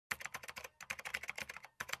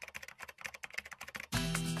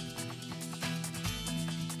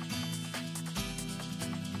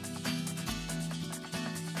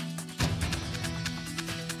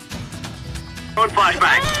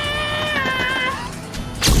Flashbang.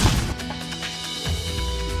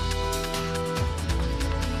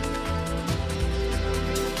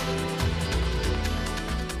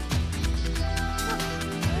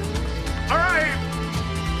 Alright!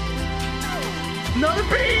 Another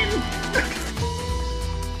bean!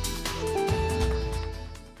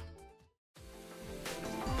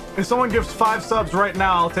 If someone gives 5 subs right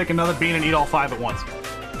now, I'll take another bean and eat all 5 at once.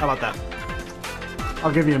 How about that?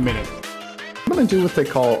 I'll give you a minute. I'm gonna do what they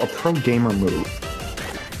call a pro gamer move.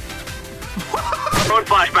 Throwing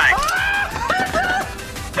flashbang.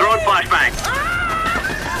 Throwing flashbang.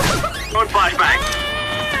 Throwing flashbang.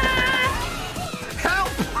 Help!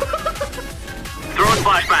 Throwing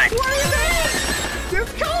flashbang. What is it?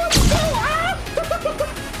 Just going so up!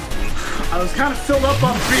 I was kind of filled up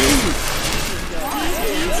on beans.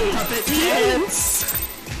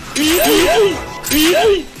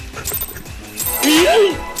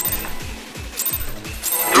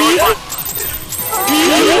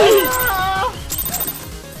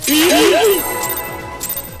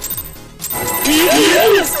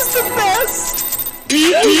 This is the best!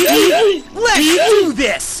 Let's do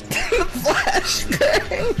this!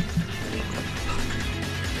 Flashbang!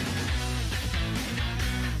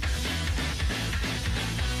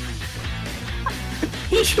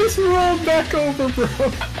 He just rolled back over, bro.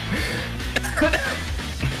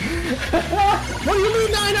 What do you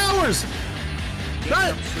mean 9 hours?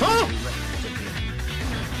 Huh?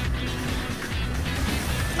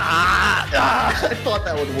 I thought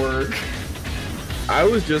that would work. I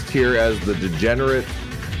was just here as the degenerate.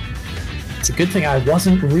 It's a good thing I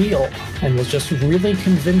wasn't real and was just really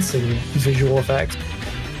convincing visual effects.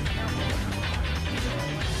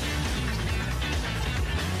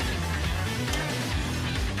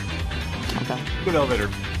 Good elevator.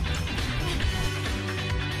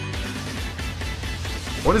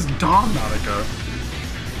 What is Dawn Nautica?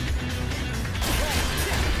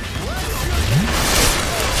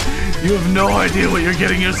 You have no idea what you're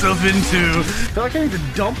getting yourself into. I feel like I need to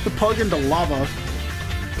dump the pug into lava.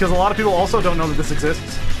 Because a lot of people also don't know that this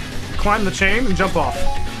exists. Climb the chain and jump off.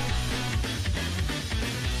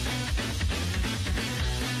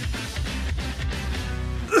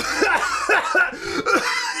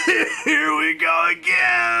 Here we go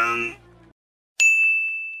again.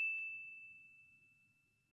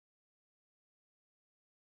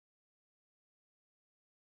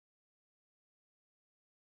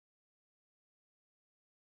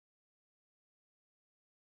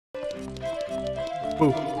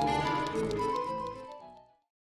 Ooh.